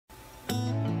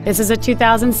This is a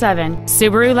 2007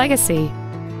 Subaru Legacy.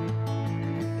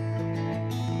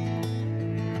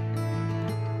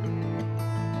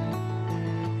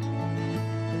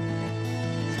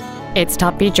 Its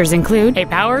top features include a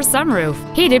power sunroof,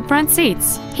 heated front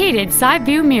seats, heated side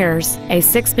view mirrors, a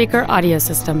 6-speaker audio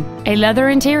system, a leather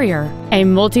interior, a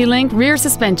multi-link rear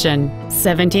suspension,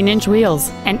 17-inch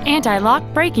wheels, an anti-lock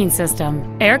braking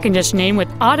system, air conditioning with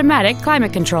automatic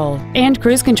climate control, and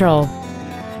cruise control.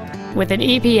 With an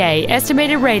EPA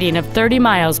estimated rating of 30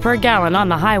 miles per gallon on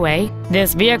the highway,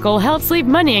 this vehicle helps leave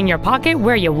money in your pocket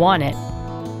where you want it.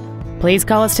 Please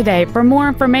call us today for more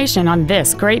information on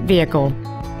this great vehicle.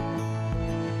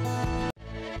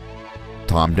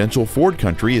 Tom Denchel Ford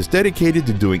Country is dedicated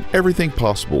to doing everything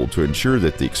possible to ensure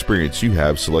that the experience you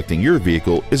have selecting your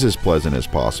vehicle is as pleasant as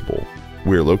possible.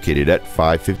 We're located at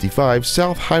 555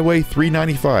 South Highway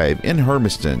 395 in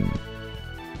Hermiston.